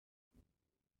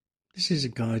This is a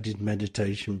guided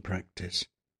meditation practice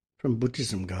from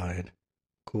Buddhism Guide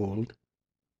called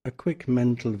a quick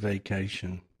mental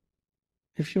vacation.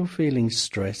 If you're feeling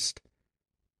stressed,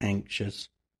 anxious,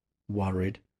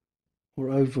 worried, or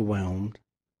overwhelmed,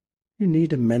 you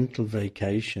need a mental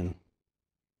vacation.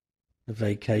 A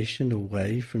vacation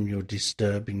away from your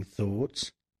disturbing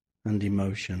thoughts and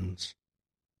emotions.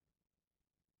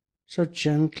 So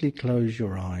gently close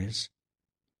your eyes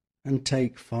and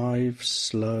take 5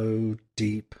 slow,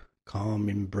 deep,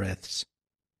 calming breaths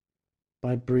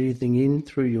by breathing in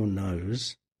through your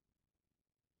nose.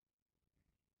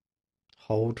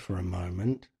 Hold for a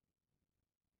moment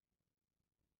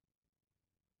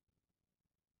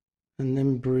and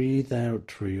then breathe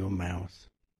out through your mouth.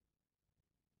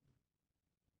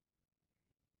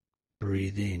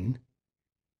 Breathe in,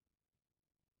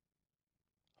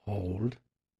 hold,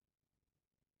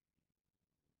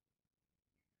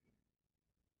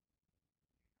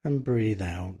 and breathe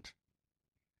out.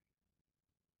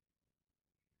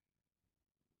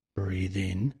 Breathe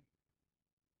in,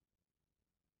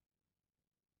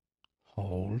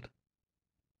 hold,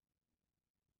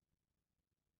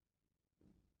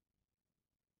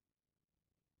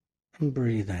 and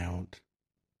breathe out.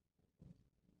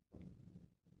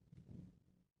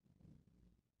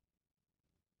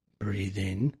 Breathe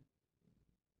in,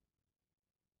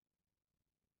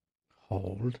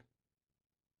 hold,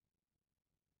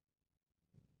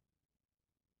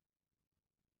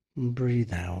 and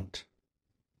breathe out.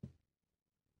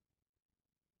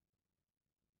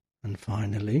 And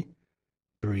finally,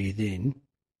 breathe in,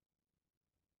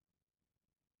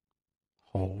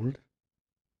 hold,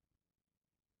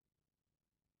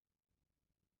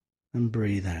 and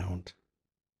breathe out.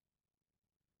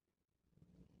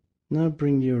 Now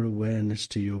bring your awareness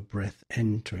to your breath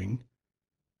entering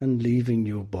and leaving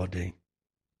your body.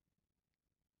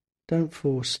 Don't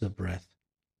force the breath.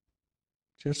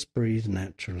 Just breathe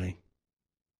naturally.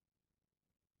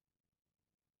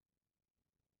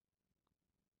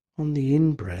 On the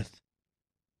in-breath,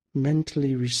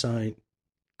 mentally recite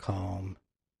calm.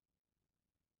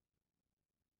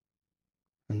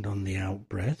 And on the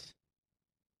out-breath,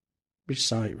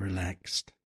 recite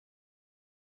relaxed.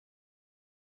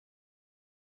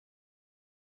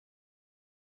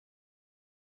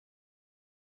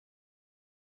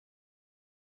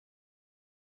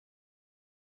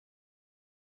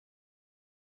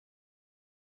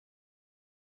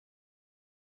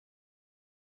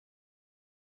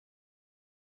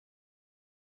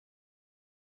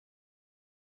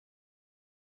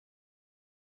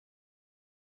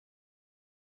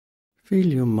 Feel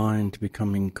your mind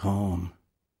becoming calm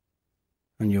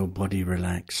and your body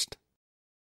relaxed.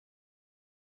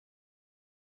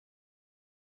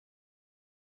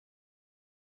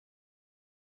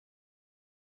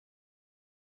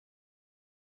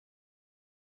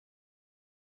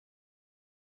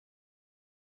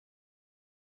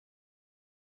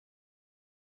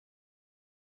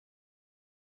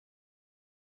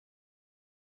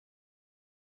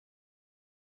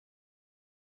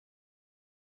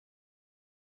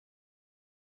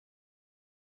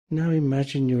 Now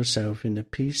imagine yourself in a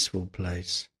peaceful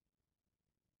place,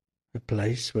 a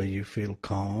place where you feel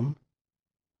calm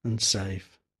and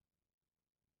safe.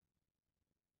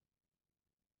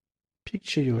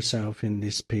 Picture yourself in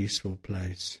this peaceful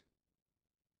place.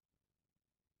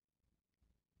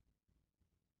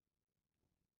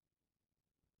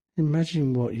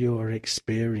 Imagine what you are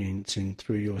experiencing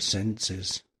through your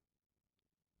senses.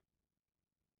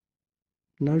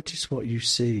 Notice what you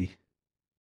see.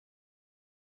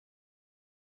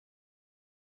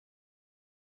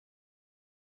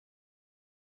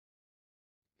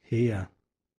 Hear.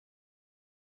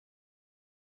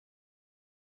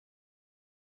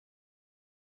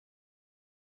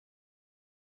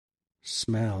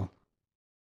 Smell.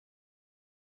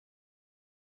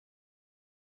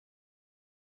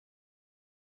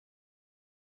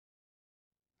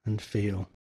 And feel.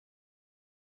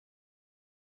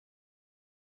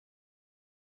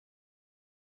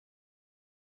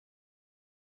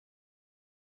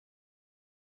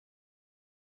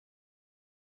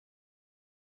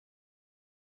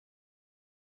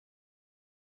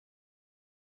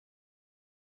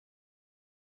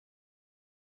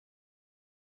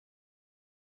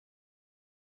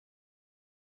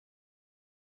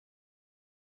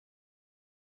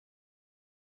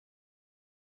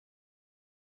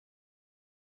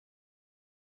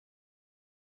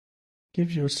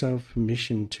 Give yourself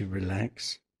permission to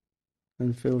relax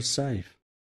and feel safe.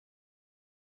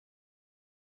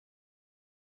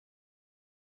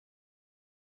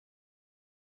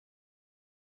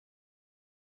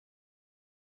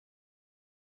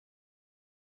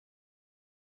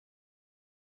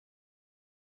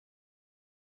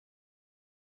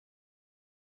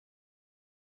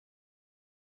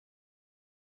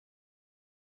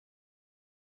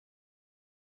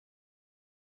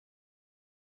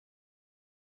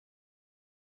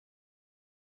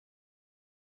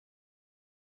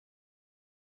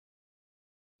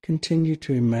 Continue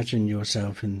to imagine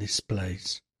yourself in this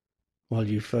place while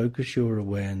you focus your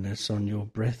awareness on your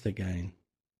breath again.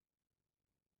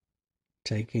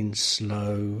 Take in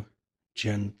slow,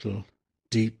 gentle,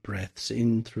 deep breaths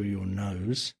in through your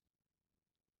nose.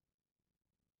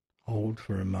 Hold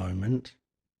for a moment.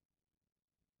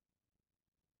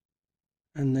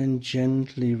 And then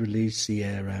gently release the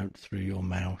air out through your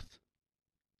mouth.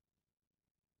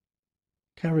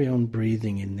 Carry on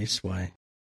breathing in this way.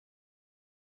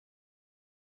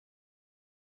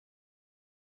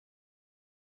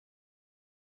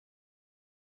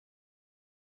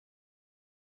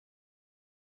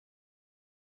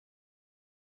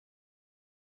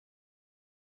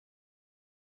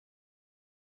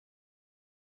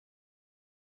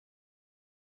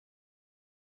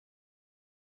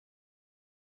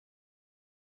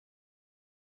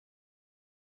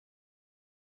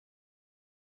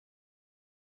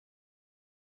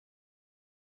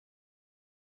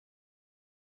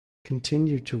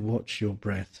 Continue to watch your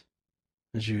breath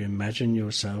as you imagine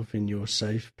yourself in your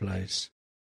safe place.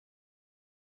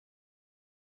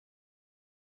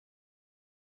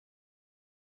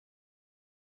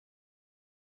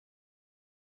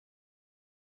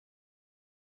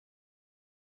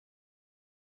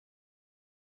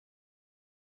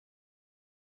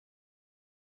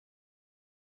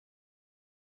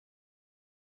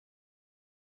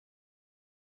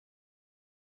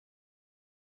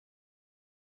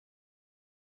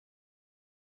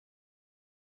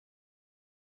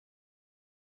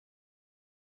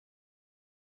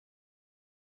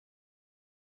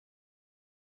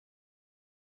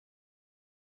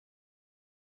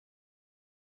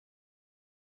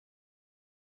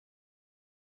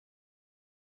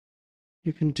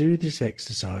 You can do this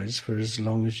exercise for as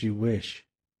long as you wish,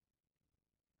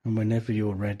 and whenever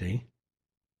you're ready,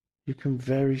 you can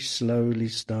very slowly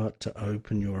start to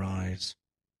open your eyes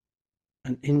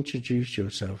and introduce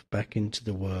yourself back into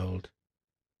the world,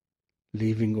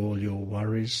 leaving all your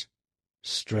worries,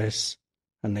 stress,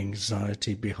 and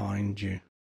anxiety behind you.